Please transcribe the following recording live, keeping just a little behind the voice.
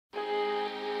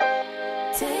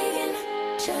Taking,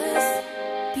 just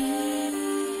be.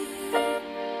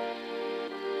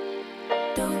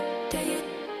 Don't take it.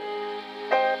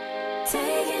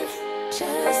 Taking,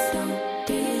 just don't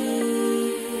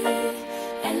be.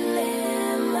 And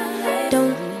live my life.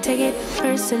 Don't take it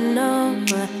personal.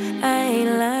 I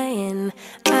ain't lying.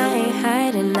 I ain't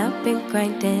hiding. I've been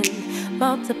grinding,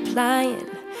 multiplying.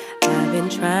 I've been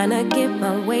trying to get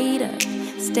my weight up,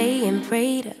 staying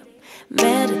prayed up,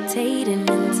 meditating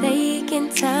and taking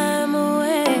time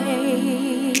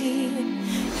away.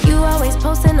 You always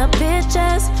posting up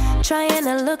pictures, trying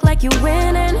to look like you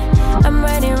winning. I'm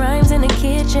writing rhymes in the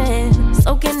kitchen,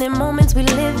 soaking in moments we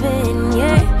live in.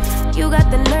 Yeah, you got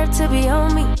the nerve to be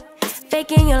on me,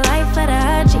 faking your life for the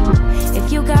IG.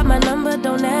 If you got my number,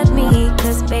 don't add me,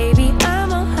 cause baby,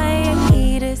 I'm on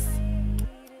hiatus.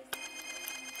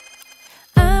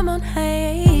 I'm on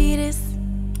hiatus.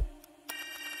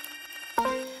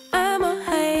 I'm on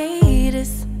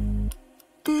hiatus.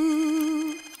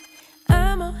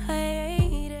 I'm on hiatus.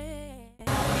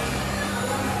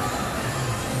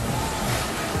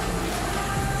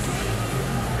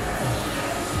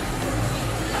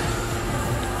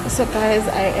 So guys,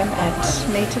 I am at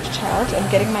Native Child. I'm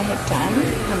getting my hair done.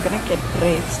 I'm gonna get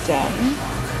braids done.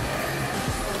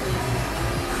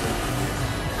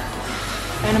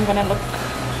 And I'm gonna look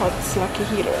hot like a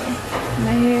hero.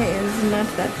 My hair is not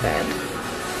that bad.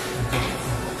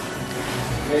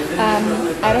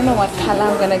 I don't know what color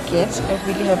I'm gonna get. I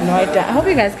really have no idea. I hope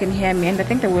you guys can hear me, and I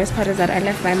think the worst part is that I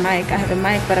left my mic. I have a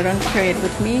mic but I don't carry it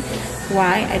with me.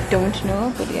 Why? I don't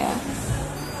know, but yeah.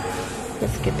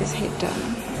 Let's get this hair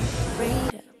done.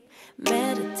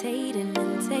 Meditating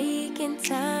and taking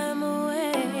time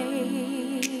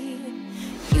away.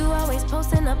 You always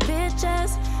posting up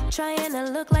pictures, trying to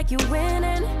look like you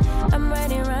winning. I'm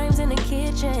writing rhymes in the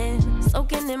kitchen,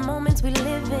 soaking in moments we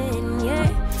live in. Yeah,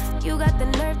 you got the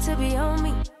nerve to be on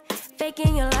me,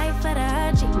 faking your life for the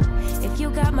IG. If you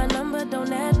got my number,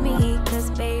 don't add me, cause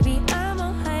baby, I'm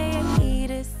on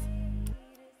hiatus.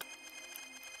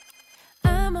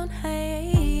 I'm on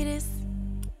hiatus.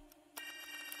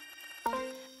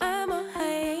 I'm on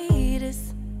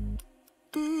hiatus.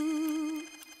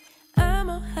 I'm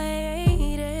on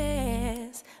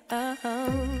hiatus.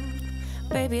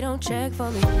 Baby, don't check for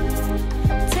me.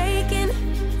 Taking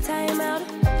time out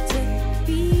to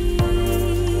be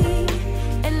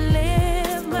and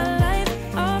live my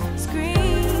life off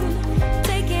screen.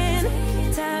 Taking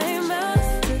time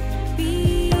out to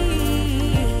be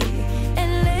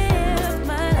and live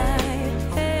my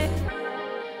life. Hey.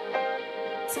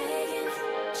 Taking,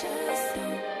 just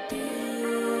don't be.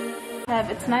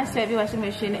 It's nice to have your washing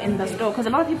machine in the store because a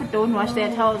lot of people don't wash their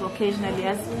towels occasionally.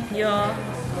 Yes. Yeah.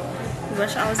 We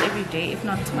wash ours every day, if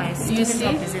not twice. You see?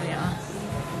 Busy we are.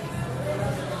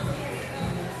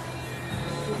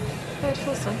 It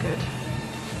feels so good.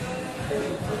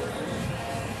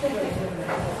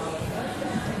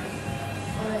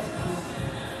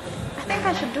 I think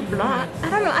I should do blonde. I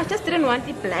don't know. I just didn't want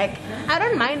it black. I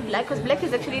don't mind black because black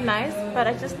is actually nice, but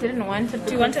I just didn't want it.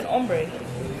 Do you want an ombre?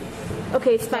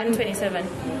 Okay, it's fine. 27.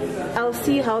 I'll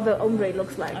see how the ombre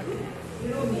looks like.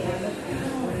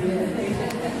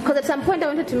 Because at some point I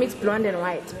wanted to mix blonde and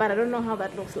white, but I don't know how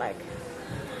that looks like.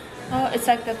 Oh, it's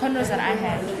like the condos that I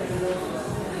had.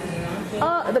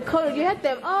 Oh, the color, you had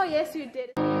them. Oh, yes, you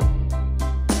did.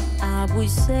 I would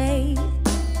say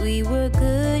we were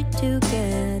good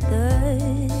together.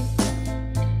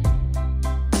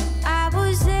 I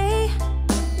would say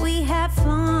we had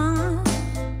fun,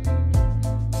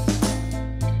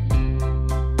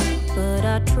 but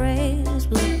our trails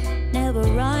will never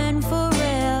run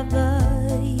forever.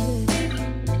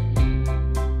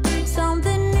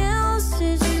 Something else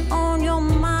is on your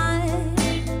mind,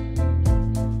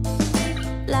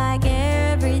 like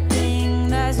everything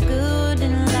that's good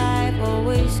in life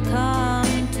always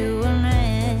comes to an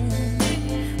end.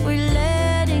 We're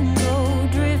letting go,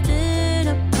 drifting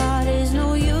apart. There's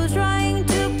no use trying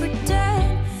to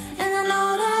pretend, and I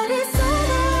know that it's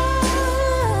over.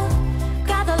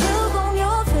 Got the look on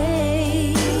your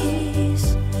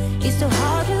face. It's so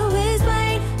hard to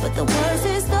explain, but the worst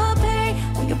is the pain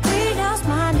when you pronounce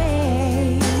my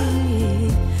name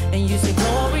and you say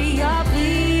Gloria,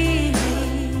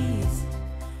 please.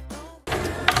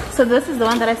 So this is the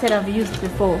one that I said I've used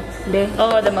before.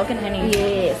 Oh, the milk and honey.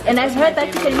 Yes, and I've heard that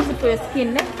you can use it for your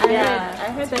skin. Yeah.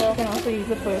 I heard that you can also use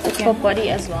it for your It's skin. for body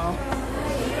as well.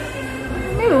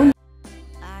 Maybe.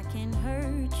 I can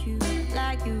hurt you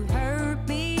like you hurt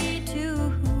me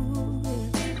too.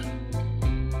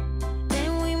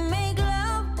 Then we make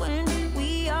love when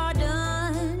we are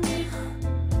done.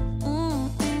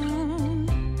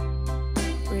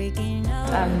 Breaking up.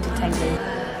 detangling.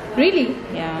 Really?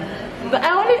 Yeah. But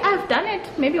I've done it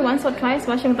maybe once or twice,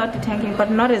 washing without detangling, but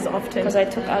not as often. Because I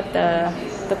took out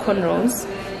the cornrows.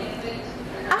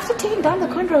 After taking down the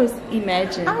cornrows?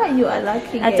 Imagine. Ah, you are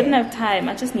lucky. I didn't have time.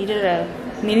 I just needed to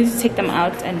take them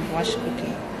out and wash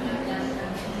quickly.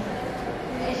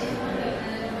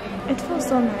 It feels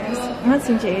so nice. What's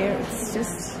in your ear? It's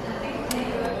just...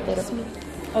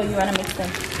 Oh, you wanna mix them?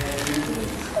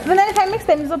 But then if I mix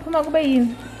them, it's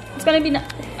gonna be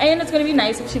And it's gonna be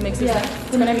nice if she mixes them.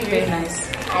 It's gonna be very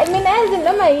nice. I mean, I didn't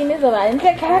know my in is around.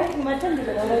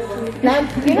 Now,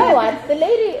 you know what? The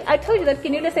lady, I told you that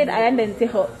Kenula said I and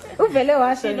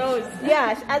She knows.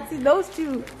 Yeah, I see those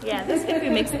two. Yeah, this can be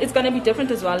mixed. It's gonna be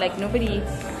different as well. Like nobody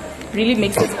really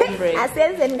mixes ombre. I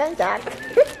said Zenganjak.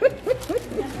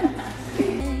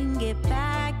 Get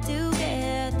back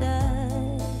together.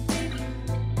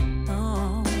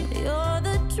 Oh, you're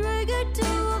the trigger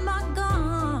to my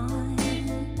gun.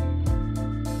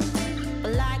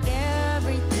 Like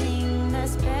everything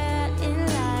that's bad in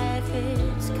life,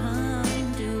 it's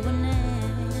come to an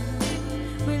end.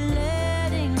 We're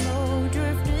letting go,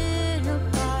 drifting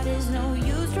apart. There's no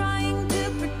use trying to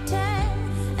pretend.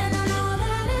 And I know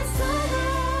that it's over.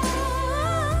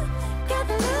 Got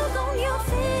the look on your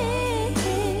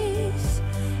face.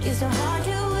 It's so hard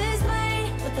to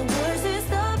explain, but the words is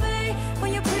the pain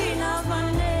when you pronounce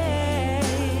my name.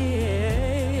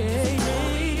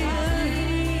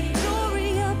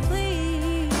 Gloria,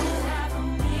 please, don't cry for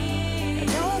me.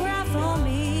 Don't cry for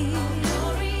me.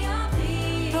 Gloria,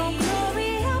 please, don't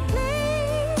Gloria,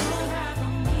 please, don't cry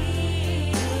for me.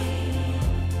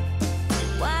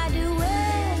 Why do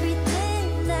everything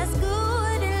that's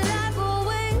good in life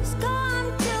always come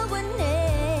to an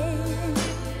end?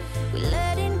 We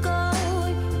letting go,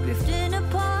 drifting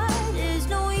apart. There's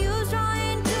no use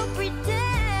trying to pretend.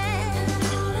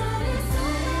 I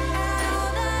know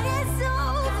that it's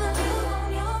over.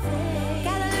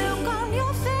 Got a look on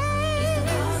your face.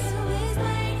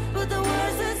 But the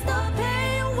words that stop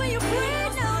pain when you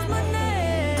pronounce my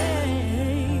name.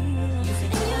 And you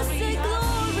say,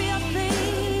 Gloria,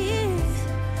 please,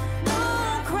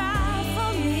 don't cry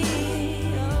for me.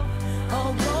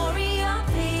 Oh, Gloria,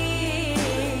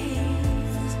 please,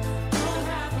 don't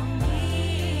cry for me.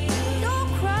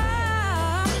 Don't cry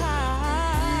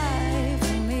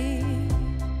for me.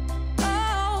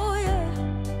 Oh, yeah.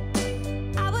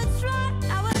 I would try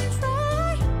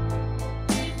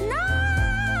not,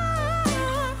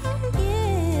 yeah,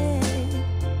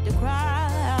 to cry.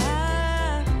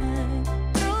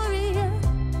 Gloria,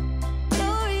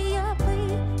 Gloria,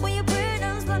 please, when you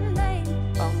pronounce my name.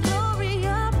 Oh,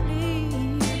 Gloria,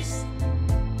 please,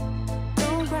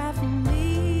 don't cry for me.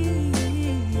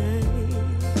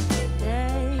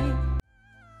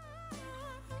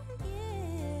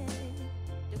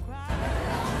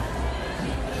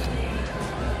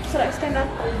 Should I stand up?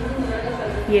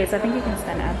 Yes, I think you can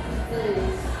stand up.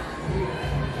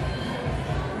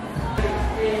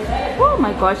 Oh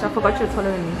my gosh, I forgot you're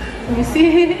taller than me. You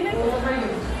see?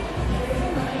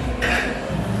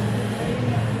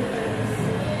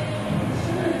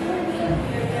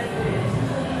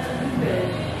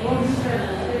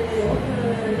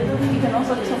 You can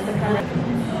also tilt the camera.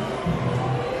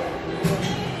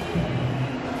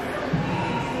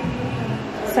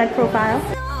 Side profile.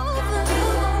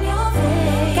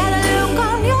 Got a look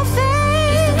on your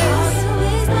face,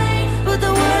 but the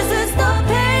words that stop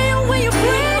pain when you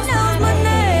pronounce my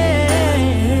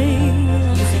name.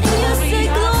 And you say,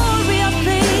 Gloria,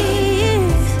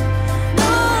 please,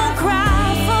 don't cry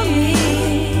for me.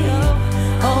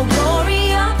 Oh,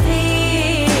 Gloria,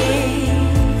 please,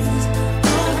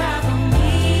 don't cry for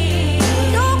me.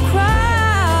 Don't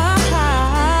cry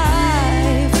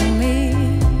for me.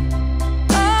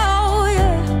 Oh,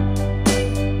 yeah.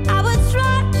 I would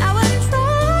try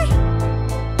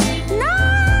not,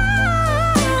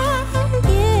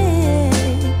 yeah,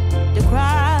 to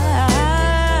cry.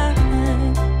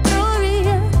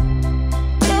 Gloria,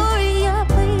 Gloria,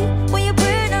 please, when you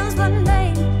pronounce my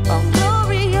name. Oh,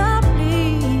 Gloria,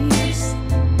 please,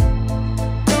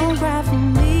 don't cry for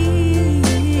me.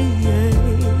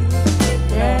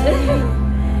 Yeah.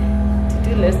 To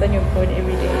do less than your phone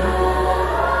every day.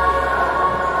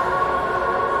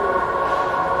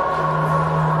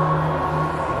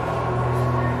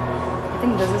 I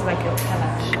think this is like your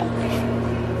color.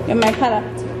 In my color.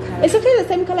 It's okay, the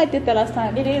same color I did the last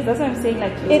time. It is. That's what I'm saying.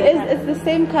 Like It is. It's the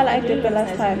same color I did the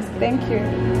last time. Thank you.